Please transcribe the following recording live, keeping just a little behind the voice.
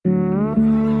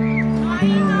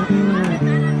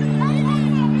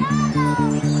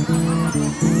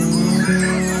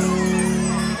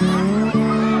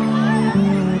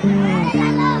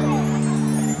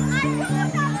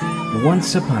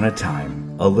Once upon a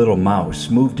time, a little mouse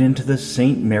moved into the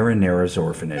St. Marinera's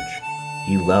orphanage.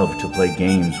 He loved to play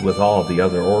games with all the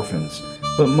other orphans,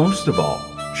 but most of all,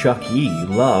 Chuck E.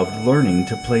 loved learning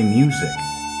to play music.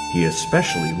 He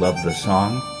especially loved the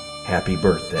song, Happy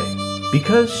Birthday.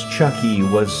 Because Chuck E.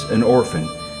 was an orphan,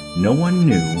 no one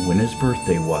knew when his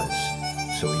birthday was,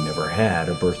 so he never had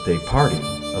a birthday party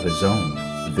of his own.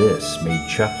 This made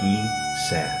Chuck E.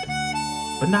 sad.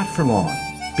 But not for long,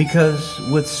 because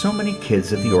with so many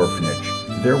kids at the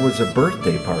orphanage, there was a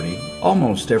birthday party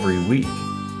almost every week.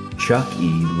 Chuck E.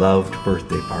 loved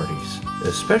birthday parties,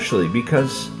 especially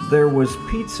because there was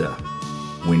pizza.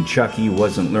 When Chuck E.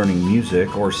 wasn't learning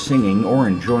music or singing or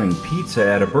enjoying pizza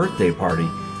at a birthday party,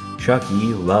 Chuck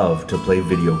E. loved to play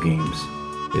video games.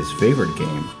 His favorite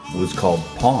game was called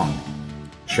Pong.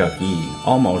 Chuck E.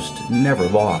 almost never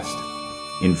lost.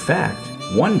 In fact,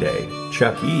 one day,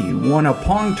 Chuck E. won a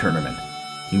Pong tournament.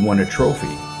 He won a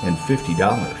trophy and $50.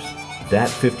 That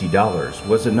 $50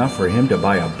 was enough for him to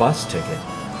buy a bus ticket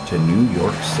to New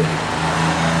York City.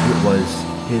 It was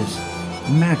his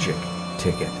magic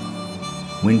ticket.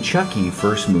 When Chuck E.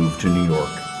 first moved to New York,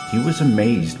 he was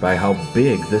amazed by how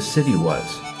big the city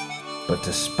was. But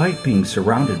despite being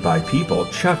surrounded by people,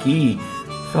 Chuck E.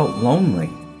 felt lonely.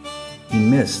 He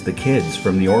missed the kids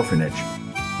from the orphanage.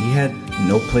 He had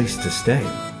no place to stay,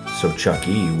 so Chuck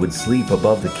E. would sleep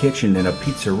above the kitchen in a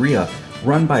pizzeria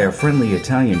run by a friendly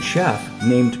Italian chef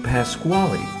named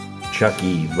Pasquale. Chuck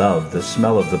E. loved the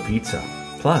smell of the pizza,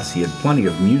 plus he had plenty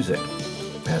of music.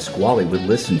 Pasquale would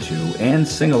listen to and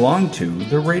sing along to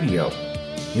the radio.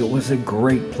 It was a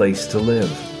great place to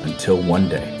live until one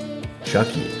day.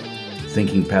 Chuck E.,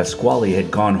 thinking Pasquale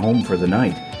had gone home for the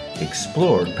night,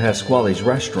 explored Pasquale's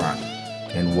restaurant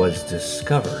and was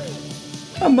discovered.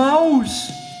 "A mouse!"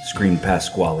 screamed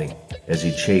Pasquale as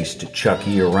he chased Chuck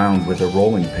E. around with a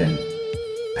rolling pin.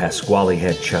 Pasquale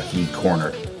had Chuck E.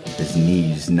 cornered, his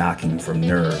knees knocking from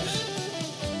nerves.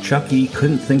 Chuck E.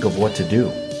 couldn't think of what to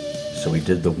do, so he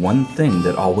did the one thing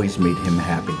that always made him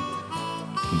happy.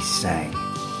 He sang.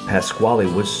 Pasquale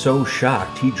was so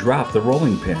shocked he dropped the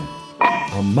rolling pin.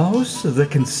 "A mouse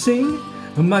that can sing?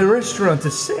 My restaurant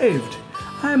is saved.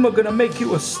 I'm gonna make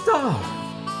you a star."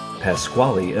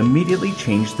 Pasquale immediately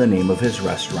changed the name of his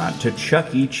restaurant to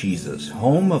Chuck E. Cheese's,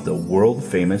 home of the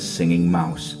world-famous singing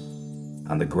mouse.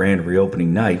 On the grand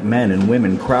reopening night, men and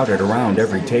women crowded around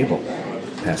every table.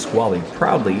 Pasquale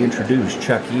proudly introduced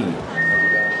Chuck E.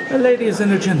 "Ladies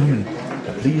and gentlemen,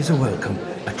 please welcome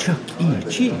a Chuck E.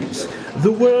 Cheese,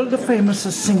 the world-famous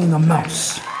singing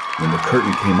mouse." When the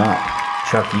curtain came up,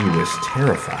 Chuck E. was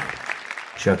terrified.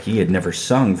 Chuck E. had never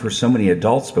sung for so many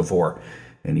adults before,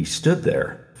 and he stood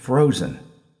there, frozen.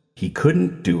 He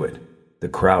couldn't do it. The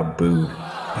crowd booed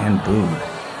and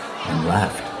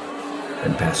left,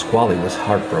 and Pasquale was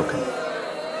heartbroken.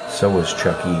 So was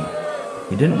Chuck E.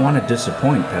 He didn't want to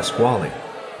disappoint Pasquale.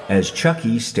 As Chuck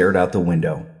E. stared out the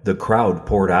window, the crowd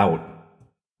poured out.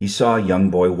 He saw a young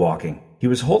boy walking. He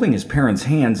was holding his parents'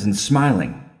 hands and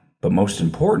smiling, but most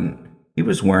important, he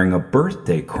was wearing a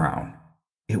birthday crown.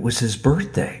 It was his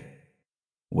birthday.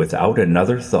 Without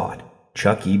another thought,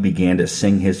 Chuck E. began to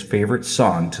sing his favorite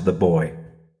song to the boy.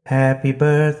 "Happy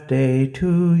birthday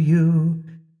to you.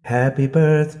 Happy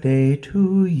birthday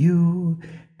to you.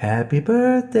 Happy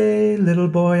birthday, little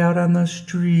boy out on the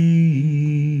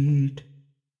street.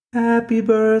 Happy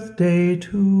birthday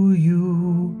to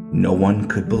you." No one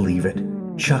could believe it.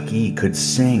 Chuck E. could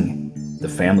sing. The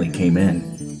family came in.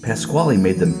 Pasquale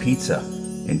made them pizza,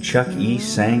 and Chuck E.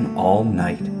 sang all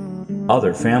night.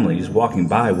 Other families walking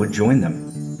by would join them.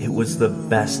 It was the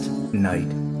best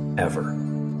night ever.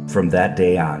 From that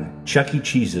day on, Chuck E.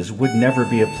 Cheese's would never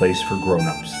be a place for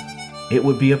grown-ups. It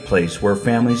would be a place where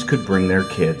families could bring their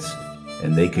kids,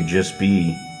 and they could just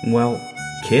be, well,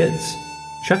 kids.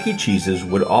 Chuck E. Cheese's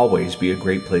would always be a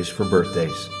great place for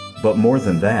birthdays. But more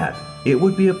than that, it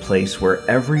would be a place where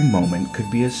every moment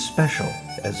could be as special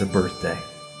as a birthday.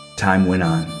 Time went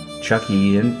on. Chuck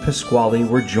E. and Pasquale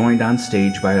were joined on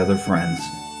stage by other friends,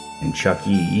 and Chuck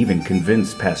E. even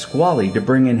convinced Pasquale to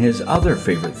bring in his other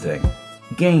favorite thing,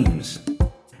 games.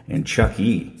 And Chuck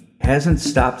E. hasn't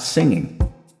stopped singing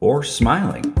or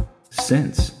smiling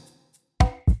since.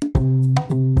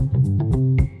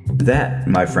 That,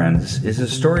 my friends, is a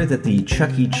story that the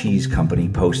Chuck E. Cheese Company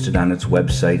posted on its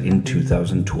website in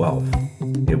 2012.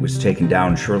 It was taken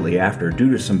down shortly after due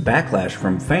to some backlash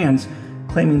from fans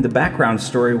claiming the background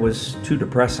story was too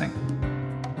depressing.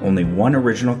 Only one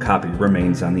original copy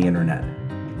remains on the internet,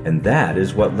 and that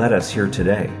is what led us here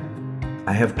today.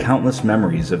 I have countless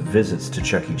memories of visits to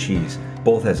Chuck E. Cheese,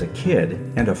 both as a kid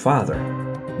and a father.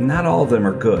 Not all of them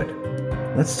are good,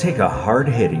 Let's take a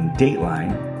hard-hitting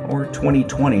Dateline or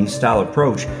 2020 style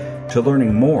approach to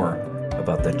learning more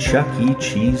about the Chuck E.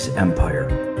 Cheese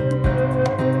empire.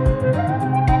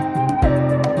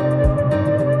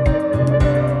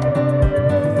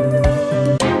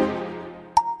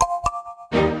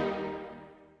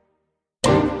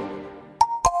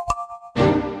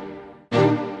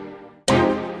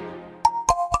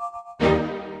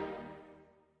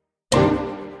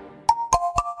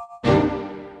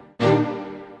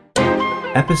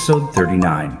 Episode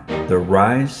 39, The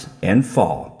Rise and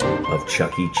Fall of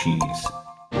Chuck E. Cheese.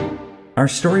 Our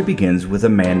story begins with a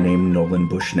man named Nolan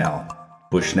Bushnell.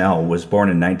 Bushnell was born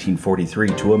in 1943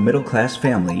 to a middle-class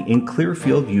family in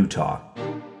Clearfield, Utah.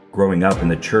 Growing up in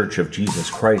the Church of Jesus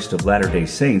Christ of Latter-day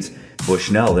Saints,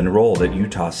 Bushnell enrolled at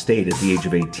Utah State at the age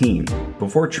of 18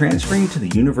 before transferring to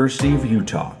the University of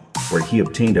Utah, where he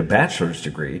obtained a bachelor's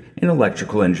degree in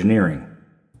electrical engineering.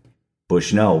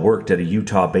 Bushnell worked at a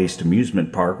Utah-based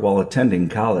amusement park while attending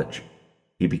college.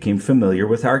 He became familiar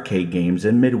with arcade games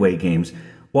and midway games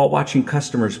while watching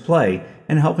customers play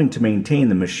and helping to maintain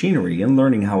the machinery and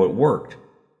learning how it worked.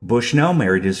 Bushnell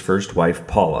married his first wife,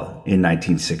 Paula, in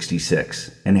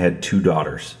 1966 and had 2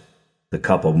 daughters. The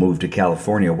couple moved to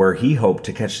California where he hoped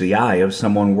to catch the eye of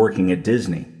someone working at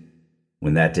Disney.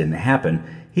 When that didn't happen,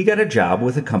 he got a job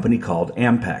with a company called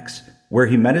Ampex, where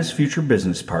he met his future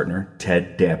business partner,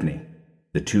 Ted Dabney.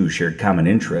 The two shared common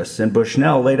interests, and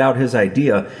Bushnell laid out his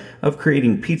idea of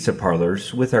creating pizza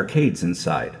parlors with arcades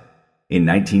inside. In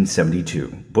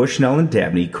 1972, Bushnell and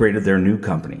Dabney created their new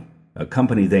company, a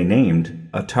company they named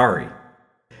Atari.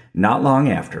 Not long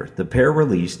after, the pair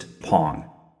released Pong.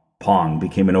 Pong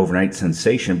became an overnight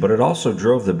sensation, but it also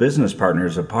drove the business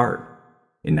partners apart.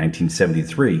 In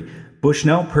 1973,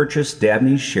 Bushnell purchased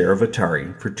Dabney's share of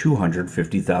Atari for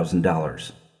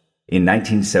 $250,000. In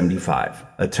 1975,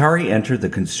 Atari entered the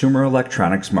consumer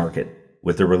electronics market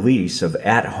with the release of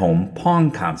at-home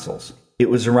Pong consoles. It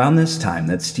was around this time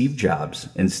that Steve Jobs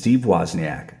and Steve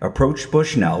Wozniak approached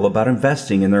Bushnell about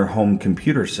investing in their home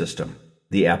computer system,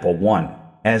 the Apple I.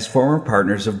 As former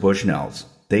partners of Bushnell's,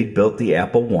 they'd built the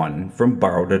Apple I from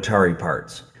borrowed Atari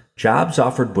parts. Jobs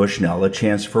offered Bushnell a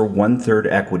chance for 1/3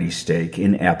 equity stake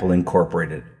in Apple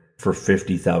Incorporated for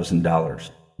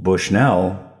 $50,000.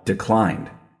 Bushnell declined.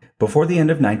 Before the end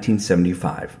of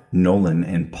 1975, Nolan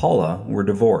and Paula were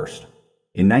divorced.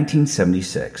 In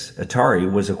 1976,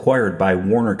 Atari was acquired by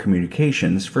Warner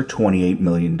Communications for $28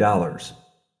 million.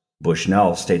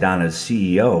 Bushnell stayed on as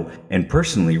CEO and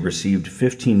personally received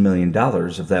 $15 million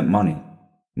of that money.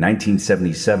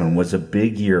 1977 was a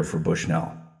big year for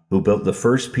Bushnell, who built the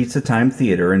first Pizza Time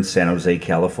Theater in San Jose,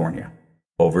 California,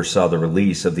 oversaw the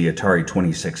release of the Atari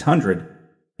 2600,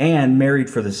 and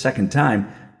married for the second time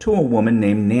to a woman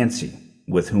named Nancy,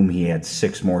 with whom he had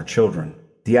 6 more children.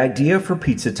 The idea for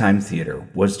Pizza Time Theater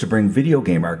was to bring video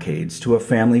game arcades to a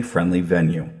family-friendly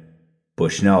venue.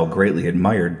 Bushnell greatly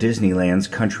admired Disneyland's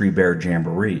Country Bear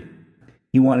Jamboree.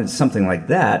 He wanted something like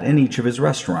that in each of his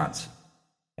restaurants.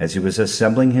 As he was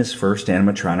assembling his first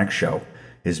animatronic show,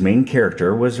 his main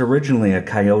character was originally a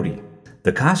coyote.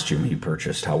 The costume he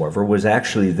purchased, however, was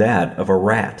actually that of a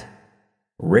rat.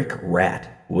 Rick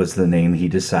Rat was the name he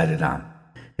decided on.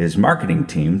 His marketing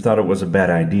team thought it was a bad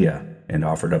idea and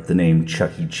offered up the name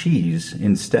Chuck E. Cheese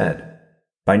instead.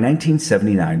 By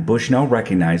 1979, Bushnell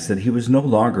recognized that he was no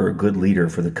longer a good leader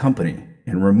for the company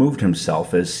and removed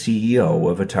himself as CEO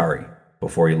of Atari.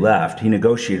 Before he left, he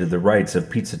negotiated the rights of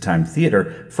Pizza Time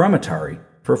Theater from Atari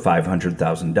for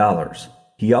 $500,000.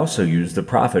 He also used the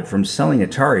profit from selling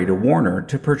Atari to Warner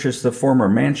to purchase the former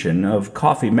mansion of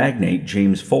coffee magnate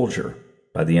James Folger.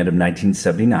 By the end of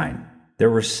 1979, there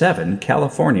were 7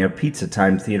 California Pizza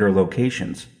Time Theater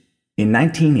locations. In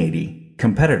 1980,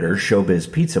 competitor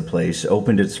Showbiz Pizza Place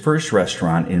opened its first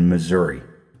restaurant in Missouri.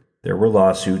 There were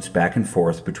lawsuits back and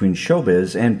forth between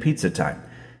Showbiz and Pizza Time,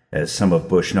 as some of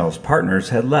Bushnell's partners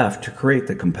had left to create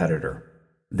the competitor.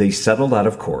 They settled out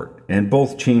of court, and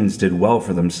both chains did well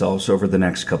for themselves over the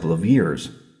next couple of years,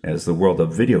 as the world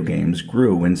of video games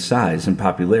grew in size and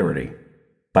popularity.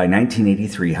 By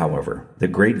 1983, however, the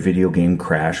great video game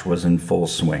crash was in full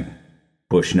swing.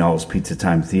 Bushnell's Pizza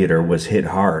Time Theater was hit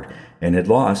hard and had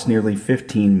lost nearly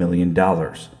 $15 million.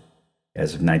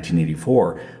 As of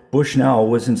 1984, Bushnell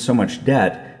was in so much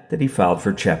debt that he filed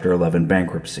for Chapter 11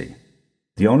 bankruptcy.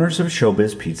 The owners of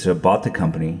Showbiz Pizza bought the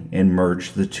company and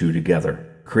merged the two together,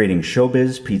 creating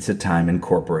Showbiz Pizza Time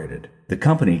Incorporated. The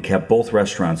company kept both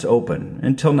restaurants open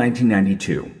until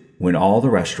 1992, when all the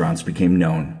restaurants became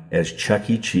known as Chuck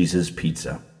E. Cheese's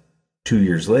Pizza. 2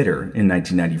 years later, in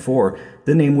 1994,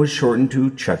 the name was shortened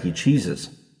to Chuck E. Cheese's.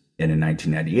 And in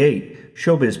 1998,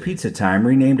 Showbiz Pizza Time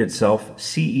renamed itself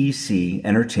CEC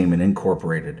Entertainment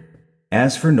Incorporated.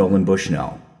 As for Nolan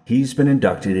Bushnell, he's been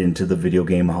inducted into the Video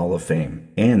Game Hall of Fame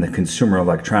and the Consumer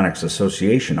Electronics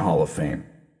Association Hall of Fame.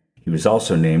 He was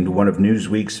also named one of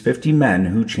Newsweek's 50 Men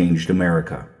Who Changed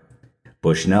America.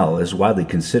 Bushnell is widely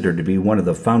considered to be one of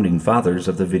the founding fathers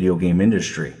of the video game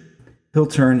industry. He'll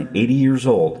turn 80 years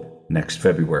old next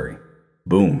February.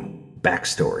 Boom.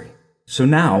 Backstory. So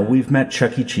now we've met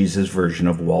Chuck E. Cheese's version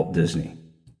of Walt Disney.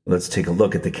 Let's take a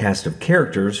look at the cast of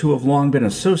characters who have long been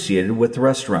associated with the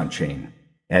restaurant chain.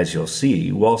 As you'll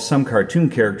see, while some cartoon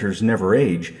characters never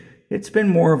age, it's been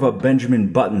more of a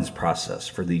Benjamin Buttons process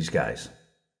for these guys.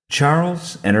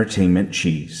 Charles Entertainment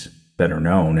Cheese, better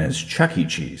known as Chuck E.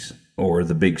 Cheese, or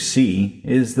the Big C,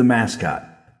 is the mascot.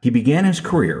 He began his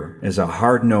career as a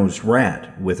hard-nosed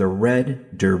rat with a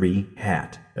red derby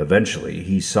hat. Eventually,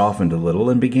 he softened a little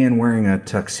and began wearing a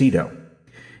tuxedo.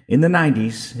 In the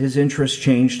 90s, his interest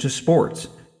changed to sports,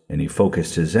 and he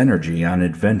focused his energy on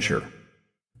adventure.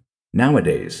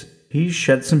 Nowadays, he's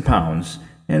shed some pounds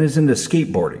and is into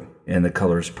skateboarding in the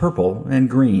colors purple and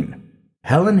green.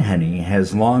 Helen Henny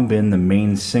has long been the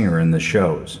main singer in the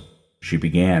shows. She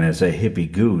began as a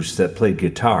hippie goose that played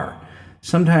guitar,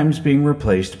 sometimes being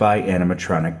replaced by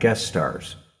animatronic guest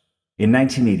stars. In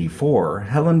 1984,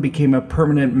 Helen became a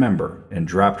permanent member and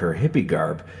dropped her hippie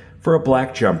garb for a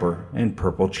black jumper and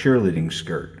purple cheerleading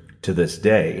skirt. To this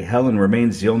day, Helen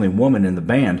remains the only woman in the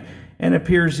band and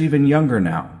appears even younger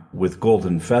now, with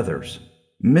golden feathers.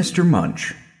 Mr.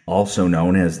 Munch, also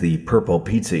known as the Purple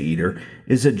Pizza Eater,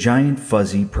 is a giant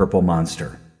fuzzy purple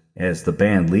monster. As the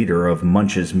band leader of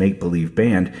Munch's make-believe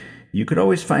band, you could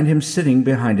always find him sitting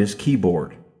behind his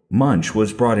keyboard. Munch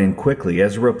was brought in quickly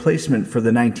as a replacement for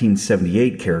the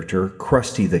 1978 character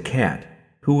Krusty the Cat,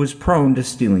 who was prone to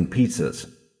stealing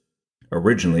pizzas.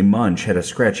 Originally, Munch had a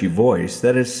scratchy voice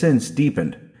that has since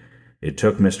deepened. It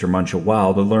took Mr. Munch a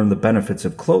while to learn the benefits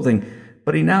of clothing,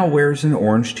 but he now wears an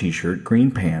orange t-shirt,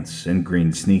 green pants, and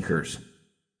green sneakers.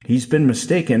 He's been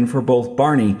mistaken for both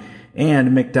Barney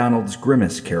and McDonald's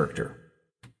Grimace character.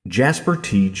 Jasper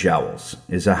T. Jowls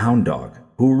is a hound dog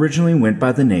who originally went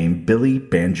by the name Billy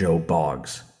Banjo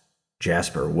Boggs.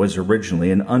 Jasper was originally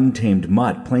an untamed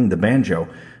mutt playing the banjo,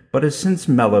 but has since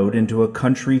mellowed into a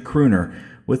country crooner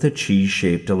with a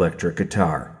cheese-shaped electric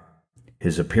guitar.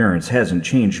 His appearance hasn't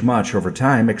changed much over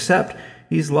time, except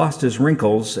he's lost his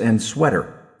wrinkles and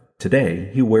sweater. Today,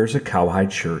 he wears a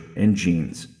cowhide shirt and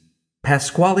jeans.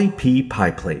 Pasquale P.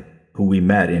 Pieplate, who we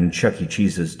met in Chuck E.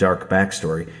 Cheese's dark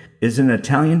backstory, is an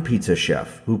Italian pizza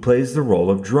chef who plays the role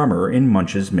of drummer in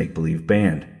Munch's make-believe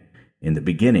band. In the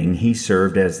beginning, he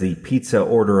served as the pizza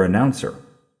order announcer.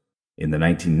 In the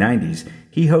 1990s,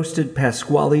 he hosted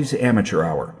Pasquale's Amateur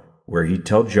Hour, where he'd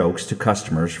tell jokes to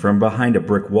customers from behind a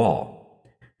brick wall.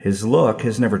 His look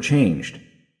has never changed.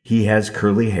 He has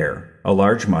curly hair, a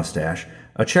large mustache,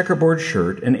 a checkerboard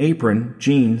shirt, an apron,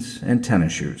 jeans, and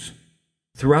tennis shoes.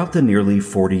 Throughout the nearly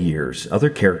 40 years,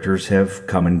 other characters have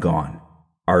come and gone.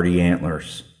 Artie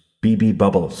Antlers, BB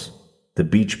Bubbles, the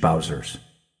Beach Bowsers,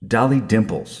 Dolly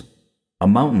Dimples, a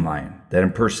mountain lion that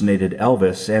impersonated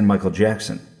Elvis and Michael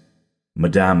Jackson,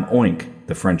 Madame Oink,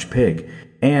 the French pig,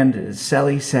 and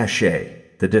Sally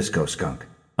Sachet, the disco skunk.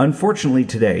 Unfortunately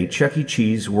today, Chuck E.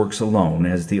 Cheese works alone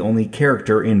as the only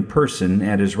character in person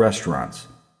at his restaurants.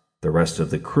 The rest of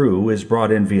the crew is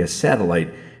brought in via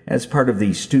satellite as part of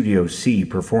the Studio C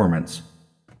performance.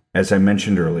 As I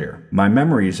mentioned earlier, my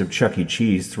memories of Chuck E.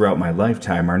 Cheese throughout my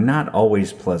lifetime are not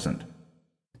always pleasant.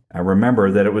 I remember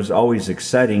that it was always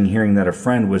exciting hearing that a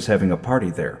friend was having a party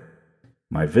there.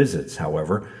 My visits,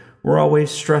 however, were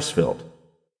always stress-filled.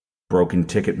 Broken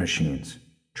ticket machines,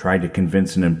 tried to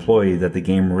convince an employee that the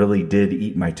game really did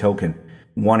eat my token,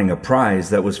 wanting a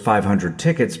prize that was 500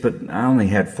 tickets, but I only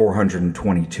had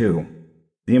 422.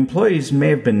 The employees may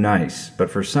have been nice, but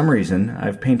for some reason,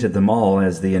 I've painted them all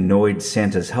as the annoyed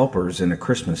Santa's helpers in A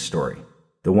Christmas Story,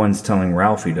 the ones telling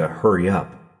Ralphie to hurry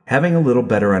up. Having a little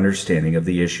better understanding of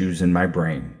the issues in my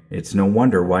brain, it's no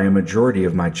wonder why a majority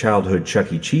of my childhood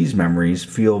Chuck E. Cheese memories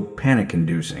feel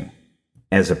panic-inducing.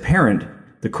 As a parent,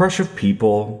 the crush of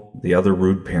people, the other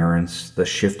rude parents, the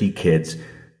shifty kids,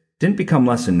 didn't become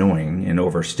less annoying and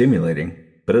overstimulating,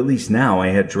 but at least now I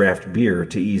had draft beer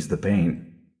to ease the pain.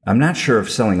 I'm not sure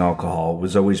if selling alcohol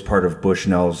was always part of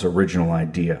Bushnell's original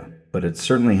idea, but it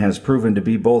certainly has proven to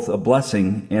be both a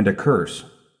blessing and a curse.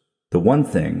 The one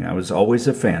thing I was always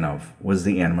a fan of was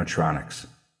the animatronics.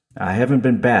 I haven't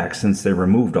been back since they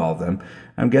removed all of them.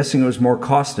 I'm guessing it was more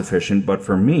cost efficient, but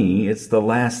for me, it's the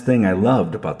last thing I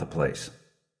loved about the place.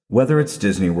 Whether it's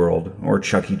Disney World or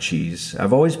Chuck E. Cheese,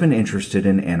 I've always been interested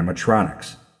in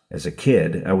animatronics. As a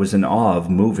kid, I was in awe of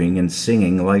moving and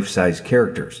singing life-size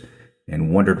characters,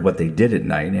 and wondered what they did at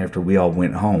night after we all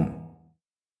went home.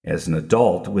 As an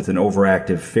adult with an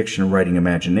overactive fiction-writing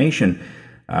imagination,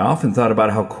 I often thought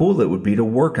about how cool it would be to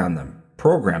work on them,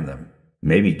 program them,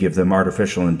 maybe give them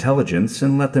artificial intelligence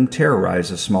and let them terrorize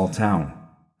a small town.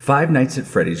 Five Nights at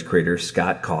Freddy's creator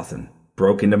Scott Cawthon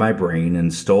broke into my brain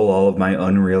and stole all of my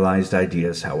unrealized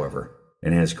ideas, however,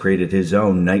 and has created his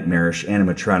own nightmarish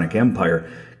animatronic empire,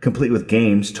 complete with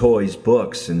games, toys,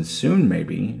 books, and soon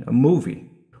maybe a movie.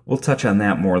 We'll touch on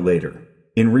that more later.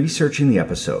 In researching the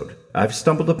episode, I've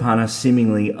stumbled upon a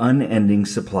seemingly unending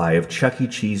supply of Chuck E.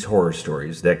 Cheese horror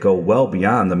stories that go well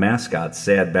beyond the mascot's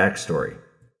sad backstory.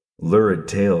 Lurid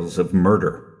tales of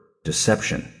murder,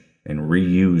 deception, and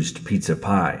reused pizza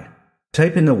pie.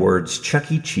 Type in the words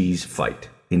Chuck E. Cheese fight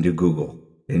into Google,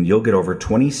 and you'll get over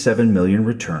 27 million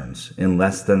returns in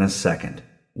less than a second,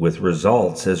 with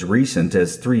results as recent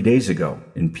as 3 days ago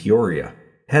in Peoria.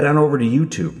 Head on over to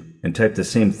YouTube and type the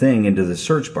same thing into the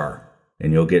search bar,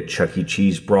 and you'll get Chuck E.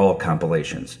 Cheese brawl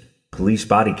compilations, police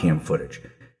body cam footage,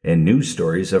 and news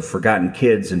stories of forgotten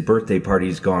kids and birthday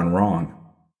parties gone wrong.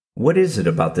 What is it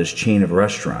about this chain of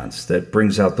restaurants that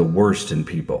brings out the worst in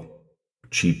people?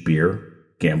 Cheap beer,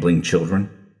 gambling children,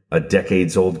 a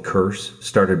decades-old curse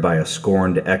started by a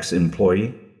scorned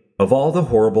ex-employee? Of all the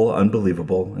horrible,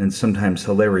 unbelievable, and sometimes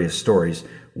hilarious stories,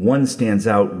 one stands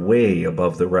out way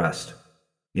above the rest.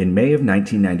 In May of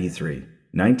 1993,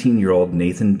 19-year-old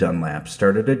Nathan Dunlap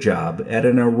started a job at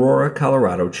an Aurora,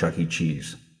 Colorado Chuck E.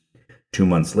 Cheese. 2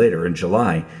 months later, in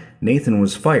July, Nathan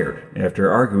was fired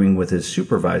after arguing with his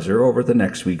supervisor over the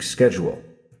next week's schedule.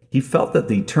 He felt that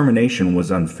the termination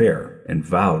was unfair and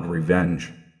vowed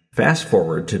revenge. Fast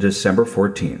forward to December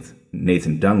 14th.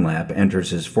 Nathan Dunlap enters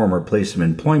his former place of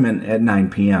employment at 9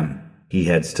 p.m. He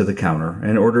heads to the counter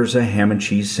and orders a ham and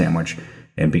cheese sandwich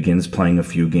and begins playing a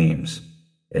few games.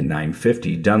 At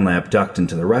 9:50, Dunlap ducked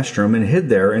into the restroom and hid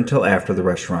there until after the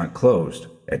restaurant closed.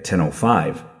 At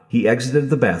 10:05, he exited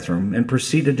the bathroom and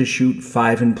proceeded to shoot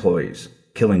 5 employees,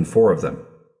 killing 4 of them.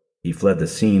 He fled the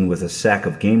scene with a sack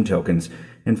of game tokens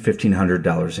and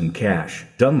 $1,500 in cash.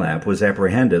 Dunlap was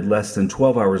apprehended less than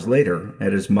 12 hours later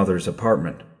at his mother's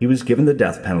apartment. He was given the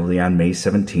death penalty on May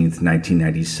 17,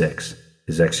 1996.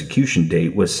 His execution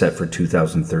date was set for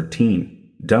 2013.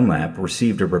 Dunlap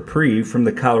received a reprieve from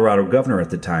the Colorado governor at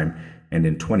the time, and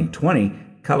in 2020,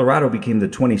 Colorado became the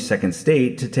 22nd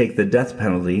state to take the death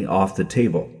penalty off the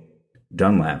table.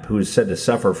 Dunlap, who is said to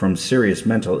suffer from serious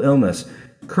mental illness,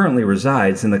 currently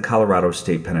resides in the Colorado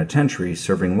State Penitentiary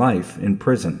serving life in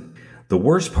prison. The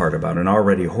worst part about an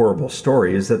already horrible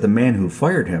story is that the man who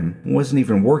fired him wasn't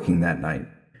even working that night.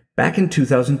 Back in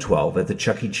 2012 at the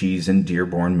Chuck E. Cheese in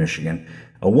Dearborn, Michigan,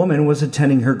 a woman was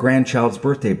attending her grandchild's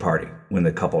birthday party when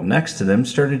the couple next to them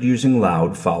started using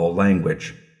loud, foul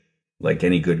language. Like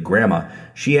any good grandma,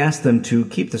 she asked them to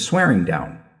keep the swearing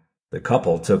down. The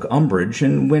couple took umbrage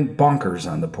and went bonkers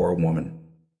on the poor woman.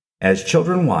 As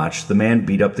children watched, the man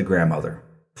beat up the grandmother,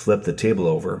 flipped the table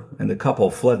over, and the couple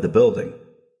fled the building.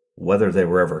 Whether they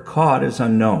were ever caught is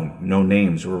unknown. No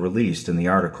names were released in the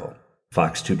article.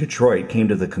 Fox 2 Detroit came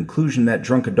to the conclusion that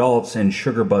drunk adults and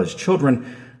sugar-buzzed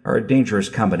children are a dangerous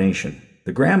combination.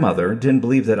 The grandmother didn't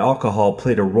believe that alcohol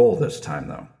played a role this time,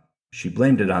 though. She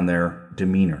blamed it on their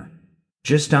demeanor.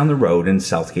 Just down the road in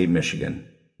Southgate, Michigan,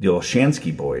 the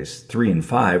Olshansky boys, 3 and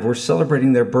 5, were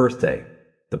celebrating their birthday.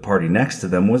 The party next to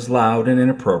them was loud and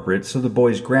inappropriate, so the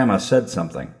boys' grandma said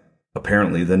something.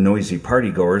 Apparently, the noisy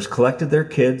partygoers collected their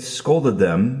kids, scolded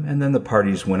them, and then the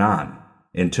parties went on,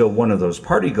 until one of those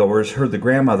partygoers heard the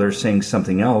grandmother saying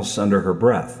something else under her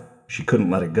breath. She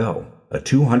couldn't let it go. A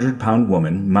 200-pound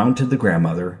woman mounted the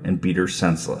grandmother and beat her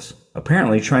senseless,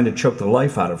 apparently trying to choke the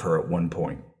life out of her at one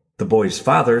point. The boy's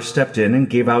father stepped in and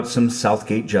gave out some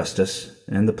Southgate justice,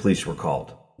 and the police were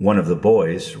called. One of the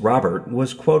boys, Robert,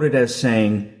 was quoted as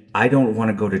saying, "I don't want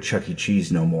to go to Chuck E.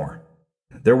 Cheese no more."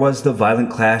 There was the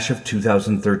violent clash of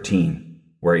 2013,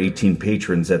 where 18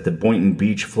 patrons at the Boynton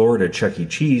Beach, Florida Chuck E.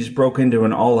 Cheese broke into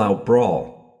an all-out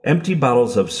brawl. Empty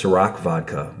bottles of Ciroc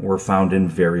vodka were found in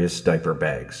various diaper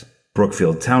bags.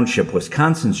 Brookfield Township,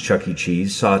 Wisconsin's Chuck E.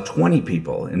 Cheese saw 20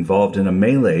 people involved in a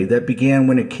melee that began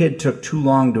when a kid took too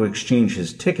long to exchange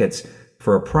his tickets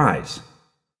for a prize.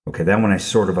 Okay, that one I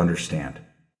sort of understand.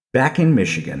 Back in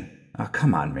Michigan,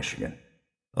 come on, Michigan.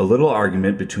 A little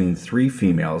argument between 3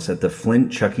 females at the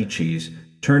Flint Chuck E. Cheese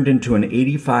turned into an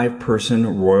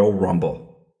 85-person Royal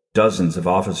Rumble. Dozens of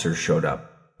officers showed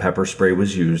up. Pepper spray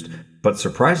was used, but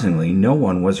surprisingly, no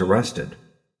one was arrested.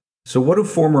 So what do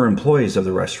former employees of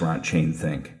the restaurant chain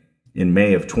think? In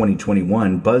May of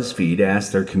 2021, BuzzFeed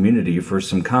asked their community for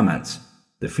some comments.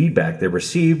 The feedback they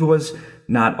received was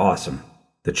not awesome.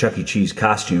 The Chuck E. Cheese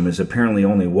costume is apparently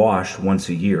only washed once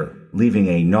a year, leaving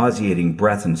a nauseating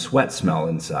breath and sweat smell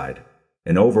inside.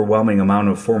 An overwhelming amount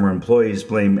of former employees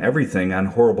blame everything on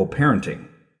horrible parenting.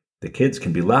 The kids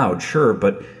can be loud, sure,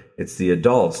 but it's the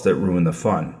adults that ruin the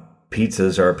fun.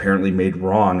 Pizzas are apparently made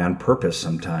wrong on purpose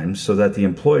sometimes so that the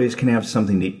employees can have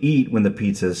something to eat when the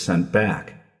pizza is sent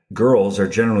back. Girls are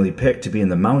generally picked to be in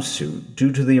the mouse suit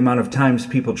due to the amount of times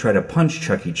people try to punch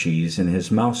Chuck E. Cheese in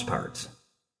his mouse parts.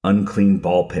 Unclean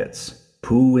ball pits,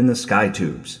 poo in the sky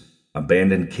tubes,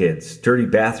 abandoned kids, dirty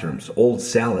bathrooms, old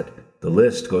salad. The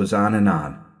list goes on and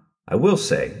on. I will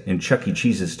say, in Chuck E.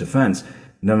 Cheese's defense,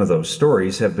 none of those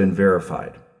stories have been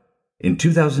verified. In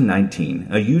 2019,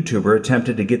 a YouTuber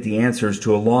attempted to get the answers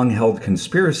to a long-held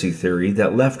conspiracy theory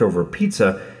that leftover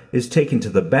pizza is taken to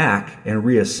the back and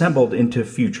reassembled into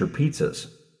future pizzas.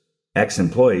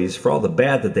 Ex-employees, for all the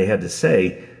bad that they had to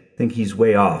say, think he's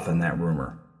way off on that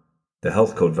rumor. The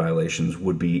health code violations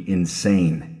would be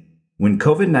insane. When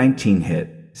COVID-19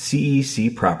 hit,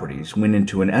 CEC Properties went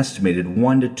into an estimated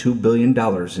 $1 to $2 billion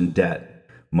in debt.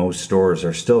 Most stores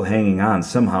are still hanging on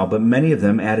somehow, but many of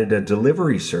them added a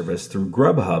delivery service through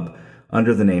Grubhub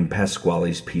under the name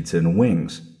Pasquale's Pizza and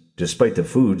Wings. Despite the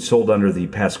food sold under the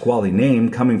Pasquale name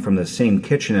coming from the same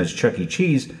kitchen as Chuck E.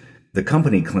 Cheese, the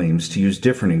company claims to use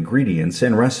different ingredients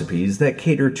and recipes that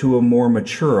cater to a more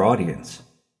mature audience.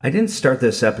 I didn't start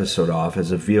this episode off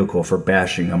as a vehicle for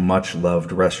bashing a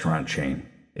much-loved restaurant chain.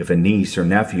 If a niece or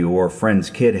nephew or friend's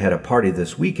kid had a party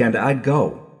this weekend, I'd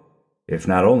go. If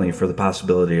not only for the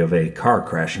possibility of a car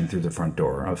crashing through the front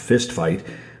door, a fist fight,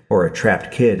 or a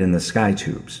trapped kid in the sky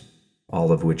tubes.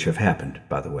 All of which have happened,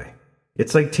 by the way.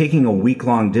 It's like taking a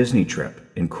week-long Disney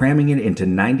trip and cramming it into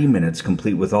 90 minutes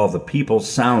complete with all the people,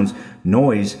 sounds,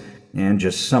 noise, and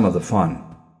just some of the fun.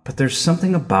 But there's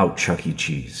something about Chuck E.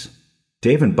 Cheese.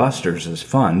 Dave & Buster's is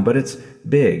fun, but it's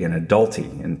big and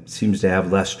adulty and seems to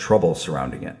have less trouble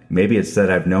surrounding it. Maybe it's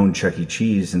that I've known Chuck E.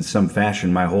 Cheese in some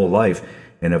fashion my whole life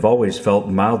and have always felt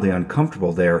mildly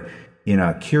uncomfortable there in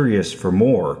a curious for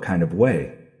more kind of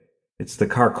way. It's the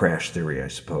car crash theory, I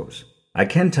suppose. I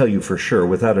can tell you for sure,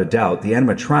 without a doubt, the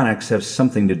animatronics have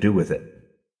something to do with it.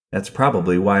 That's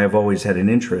probably why I've always had an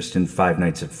interest in Five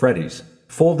Nights at Freddy's.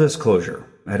 Full disclosure,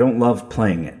 I don't love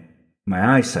playing it.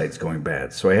 My eyesight's going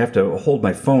bad, so I have to hold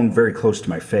my phone very close to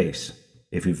my face.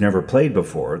 If you've never played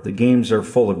before, the games are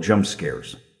full of jump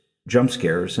scares. Jump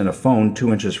scares and a phone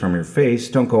 2 inches from your face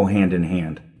don't go hand in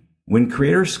hand. When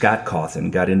creator Scott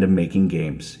Cawthon got into making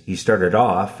games, he started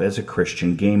off as a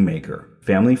Christian game maker,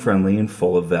 family-friendly and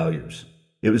full of values.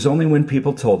 It was only when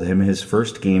people told him his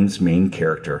first game's main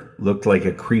character looked like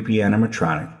a creepy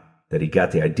animatronic that he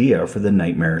got the idea for the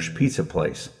nightmarish pizza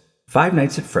place. Five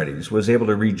Nights at Freddy's was able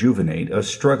to rejuvenate a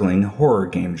struggling horror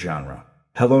game genre.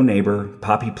 Hello Neighbor,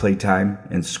 Poppy Playtime,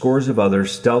 and scores of other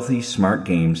stealthy, smart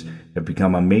games have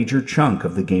become a major chunk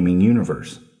of the gaming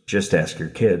universe. Just ask your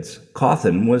kids.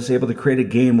 Cawthon was able to create a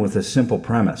game with a simple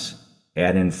premise.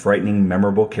 Add in frightening,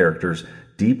 memorable characters,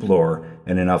 deep lore,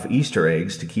 and enough Easter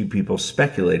eggs to keep people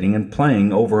speculating and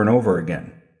playing over and over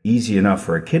again. Easy enough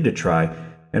for a kid to try,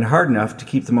 and hard enough to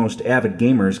keep the most avid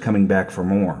gamers coming back for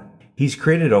more. He's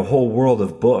created a whole world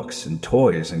of books and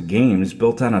toys and games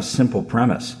built on a simple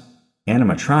premise.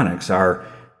 Animatronics are,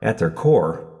 at their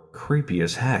core, creepy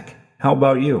as heck. How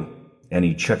about you?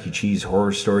 Any Chuck E. Cheese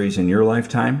horror stories in your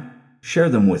lifetime? Share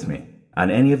them with me on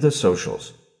any of the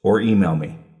socials or email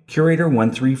me,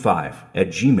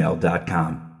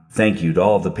 curator135@gmail.com. Thank you to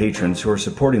all of the patrons who are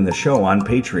supporting the show on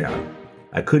Patreon.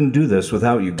 I couldn't do this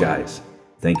without you guys.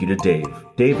 Thank you to Dave,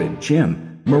 David,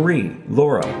 Jim, Marie,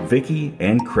 Laura, Vicky,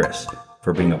 and Chris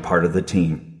for being a part of the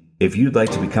team. If you'd like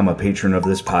to become a patron of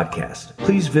this podcast,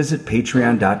 please visit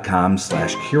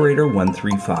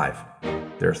patreon.com/curator135.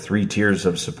 There are 3 tiers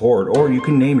of support, or you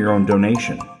can name your own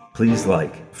donation. Please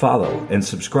like, follow, and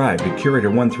subscribe to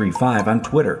Curator135 on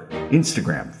Twitter,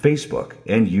 Instagram, Facebook,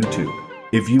 and YouTube.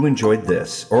 If you enjoyed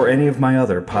this or any of my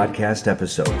other podcast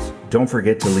episodes, don't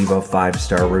forget to leave a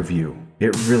 5-star review.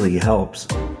 It really helps.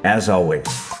 As always,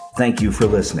 thank you for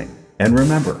listening. And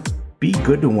remember, be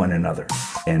good to one another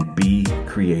and be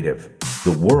creative.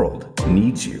 The world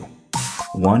needs you.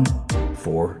 1,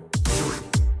 4,